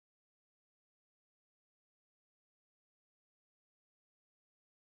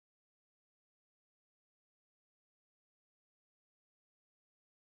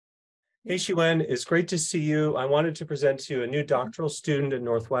Hey, Xiwen, it's great to see you. I wanted to present to you a new doctoral student at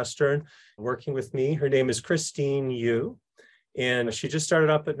Northwestern working with me. Her name is Christine Yu, and she just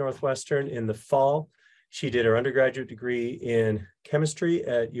started up at Northwestern in the fall. She did her undergraduate degree in chemistry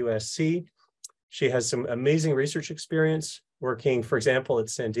at USC. She has some amazing research experience working, for example, at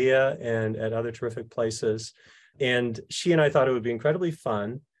Sandia and at other terrific places. And she and I thought it would be incredibly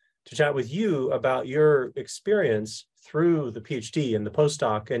fun to chat with you about your experience through the PhD and the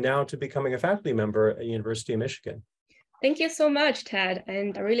postdoc, and now to becoming a faculty member at University of Michigan. Thank you so much, Ted,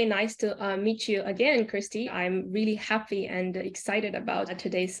 and really nice to meet you again, Christy. I'm really happy and excited about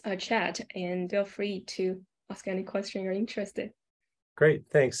today's chat, and feel free to ask any question you're interested. Great,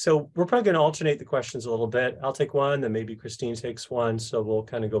 thanks. So we're probably going to alternate the questions a little bit. I'll take one, then maybe Christine takes one, so we'll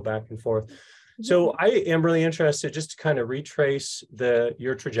kind of go back and forth. So I am really interested just to kind of retrace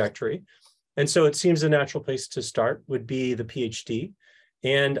your trajectory. And so it seems a natural place to start would be the PhD.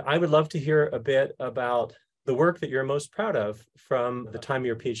 And I would love to hear a bit about the work that you're most proud of from the time of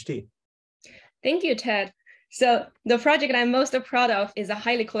your PhD. Thank you, Ted. So the project I'm most proud of is a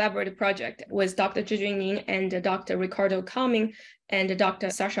highly collaborative project with Dr. Zhijun Ning and Dr. Ricardo Calming and Dr.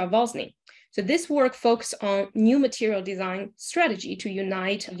 Sasha Vosny. So this work focuses on new material design strategy to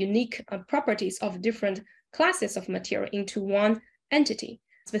unite unique properties of different classes of material into one entity.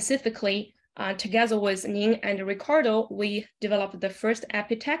 Specifically, together with Ning and Ricardo, we developed the first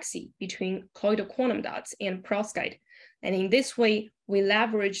epitaxy between colloidal quantum dots and perovskite. And in this way, we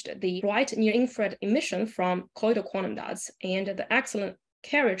leveraged the bright near-infrared emission from colloidal quantum dots and the excellent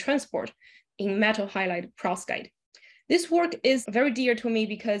carrier transport in metal halide perovskite. This work is very dear to me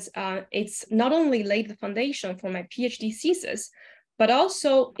because it's not only laid the foundation for my PhD thesis, but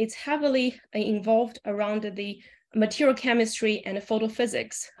also it's heavily involved around the material chemistry and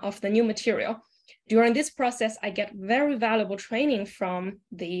photophysics of the new material. During this process, I get very valuable training from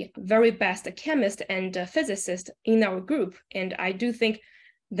the very best chemist and physicist in our group. And I do think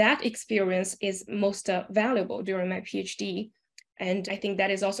that experience is most valuable during my PhD. And I think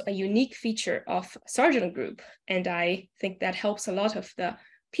that is also a unique feature of Sargent group. And I think that helps a lot of the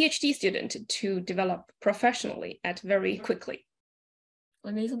PhD student to develop professionally very quickly.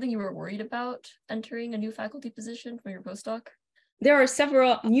 Like maybe something you were worried about entering a new faculty position for your postdoc? There are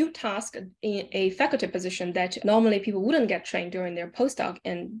several new tasks in a faculty position that normally people wouldn't get trained during their postdoc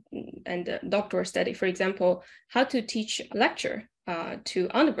and doctoral study. For example, how to teach lecture to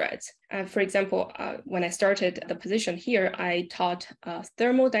undergrads. For example, when I started the position here, I taught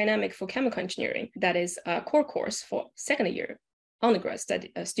thermodynamics for chemical engineering. That is a core course for second year undergrad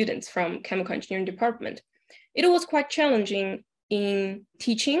students from chemical engineering department. It was quite challenging in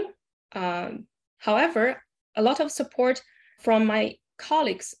teaching. However, a lot of support from my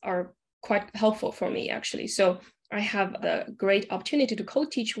colleagues are quite helpful for me, actually. So I have the great opportunity to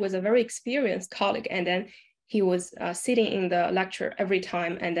co-teach with a very experienced colleague, and then he was sitting in the lecture every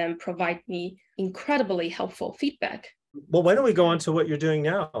time and then provide me incredibly helpful feedback. Well, why don't we go on to what you're doing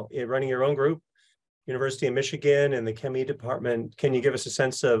now, running your own group, University of Michigan and the Chemie department. Can you give us a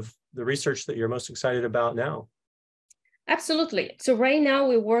sense of the research that you're most excited about now? Absolutely. So right now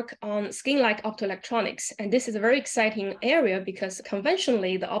we work on skin-like optoelectronics, and this is a very exciting area because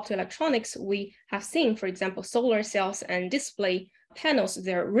conventionally the optoelectronics we have seen, for example, solar cells and display panels,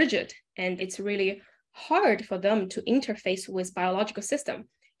 they're rigid, and it's really hard for them to interface with biological system.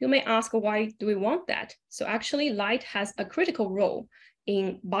 You may ask, why do we want that? So actually light has a critical role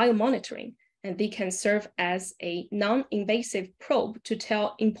in biomonitoring, and they can serve as a non-invasive probe to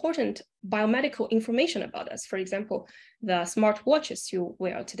tell important biomedical information about us. For example, the smartwatches you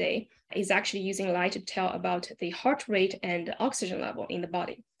wear today is actually using light to tell about the heart rate and oxygen level in the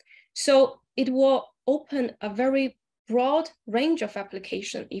body. So it will open a very broad range of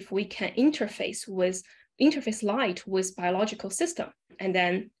application if we can interface light with biological system, and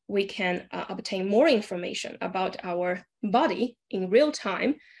then we can obtain more information about our body in real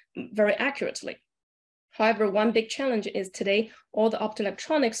time very accurately. However, one big challenge is today, all the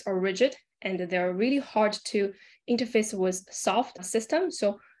optoelectronics are rigid and they're really hard to interface with soft systems.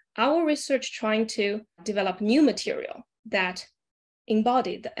 So our research trying to develop new material that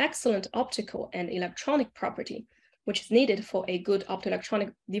embody the excellent optical and electronic property, which is needed for a good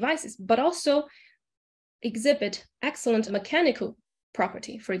optoelectronic devices, but also exhibit excellent mechanical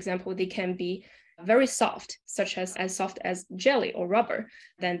property. For example, they can be very soft, such as soft as jelly or rubber,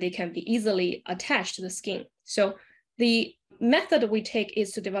 then they can be easily attached to the skin. So the method we take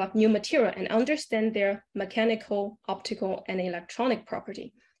is to develop new material and understand their mechanical, optical, and electronic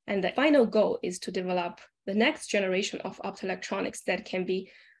property. And the final goal is to develop the next generation of optoelectronics that can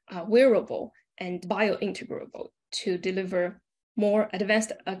be wearable and biointegrable to deliver more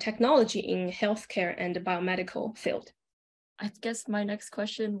advanced technology in healthcare and biomedical field. I guess my next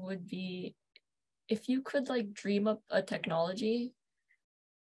question would be, if you could like dream up a technology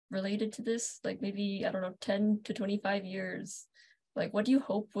related to this, like maybe, I don't know, 10 to 25 years, like what do you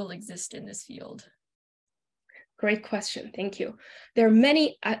hope will exist in this field? Great question. Thank you. There are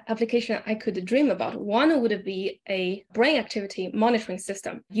many applications I could dream about. One would be a brain activity monitoring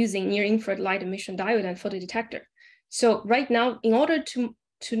system using near-infrared light emission diode and photodetector. So right now, in order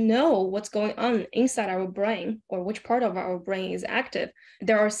to know what's going on inside our brain or which part of our brain is active,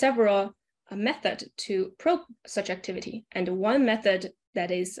 there are several methods to probe such activity. And one method that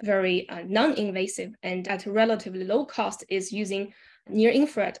is very non-invasive and at a relatively low cost is using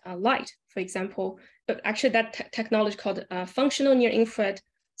near-infrared light. For example, actually that technology called functional near-infrared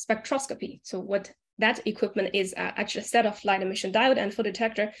spectroscopy. So what that equipment is actually a set of light emission diode and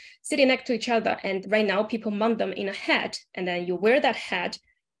photodetector sitting next to each other. And right now people mount them in a hat, and then you wear that hat,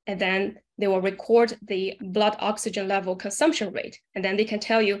 and then they will record the blood oxygen level consumption rate. And then they can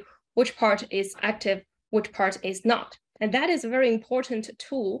tell you which part is active, which part is not. And that is a very important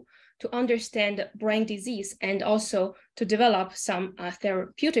tool to understand brain disease and also to develop some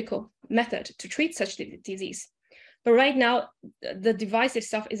therapeutic method to treat such disease. But right now, the device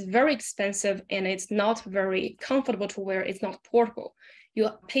itself is very expensive and it's not very comfortable to wear. It's not portable.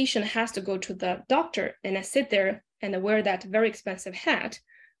 Your patient has to go to the doctor and sit there and wear that very expensive hat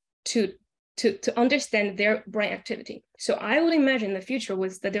to understand their brain activity. So I would imagine the future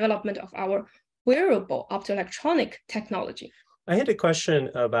with the development of our wearable optoelectronic technology. I had a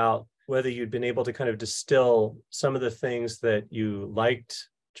question about whether you'd been able to kind of distill some of the things that you liked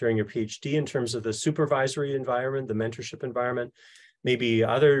during your PhD in terms of the supervisory environment, the mentorship environment, maybe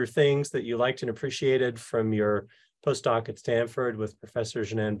other things that you liked and appreciated from your postdoc at Stanford with Professor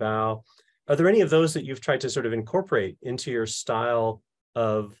Jinan Bao. Are there any of those that you've tried to sort of incorporate into your style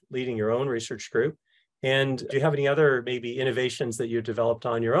of leading your own research group? And do you have any other maybe innovations that you developed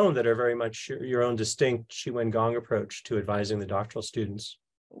on your own that are very much your own distinct Xiwen Gong approach to advising the doctoral students?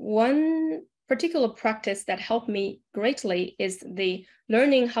 One particular practice that helped me greatly is the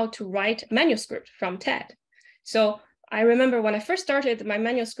learning how to write manuscript from TED. So I remember when I first started, my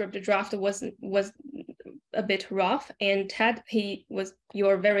manuscript draft was a bit rough, and Ted, you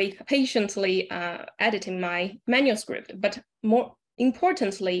were very patiently editing my manuscript. But more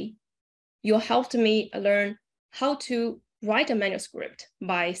importantly, you helped me learn how to write a manuscript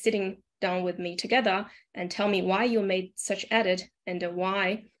by sitting down with me together and tell me why you made such edit and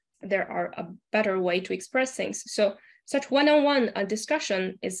why there are a better way to express things. So such one-on-one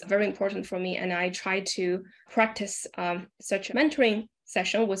discussion is very important for me, and I try to practice such mentoring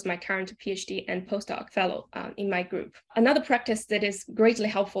session with my current PhD and postdoc fellow in my group. Another practice that is greatly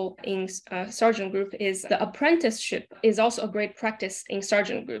helpful in Sargent group is the apprenticeship is also a great practice in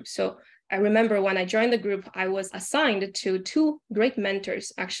Sargent group. So I remember when I joined the group, I was assigned to two great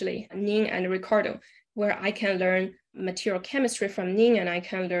mentors, actually, Ning and Ricardo, where I can learn material chemistry from Ning and I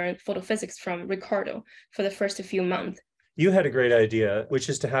can learn photophysics from Ricardo for the first few months. You had a great idea, which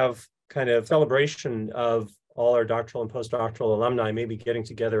is to have kind of celebration of all our doctoral and postdoctoral alumni, maybe getting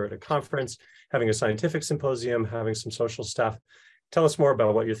together at a conference, having a scientific symposium, having some social stuff. Tell us more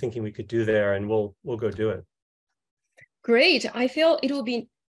about what you're thinking we could do there, and we'll go do it. Great. I feel it will be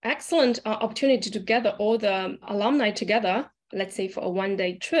excellent opportunity to gather all the alumni together, let's say for a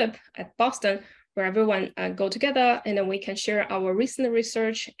one-day trip at Boston, where everyone go together, and then we can share our recent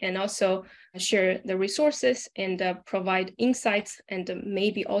research and also share the resources and provide insights and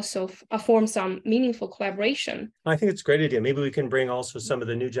maybe also form some meaningful collaboration. I think it's a great idea. Maybe we can bring also some of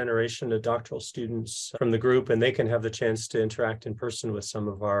the new generation of doctoral students from the group, and they can have the chance to interact in person with some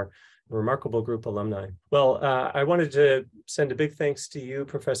of our remarkable group alumni. Well, I wanted to send a big thanks to you,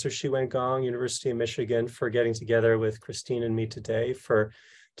 Professor Xiwen Gong, University of Michigan, for getting together with Christine and me today, for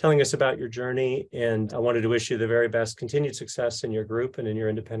telling us about your journey. And I wanted to wish you the very best continued success in your group and in your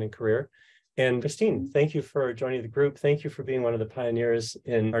independent career. And Christine, thank you for joining the group. Thank you for being one of the pioneers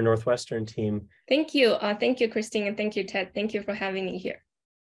in our Northwestern team. Thank you. Thank you, Christine, and thank you, Ted. Thank you for having me here.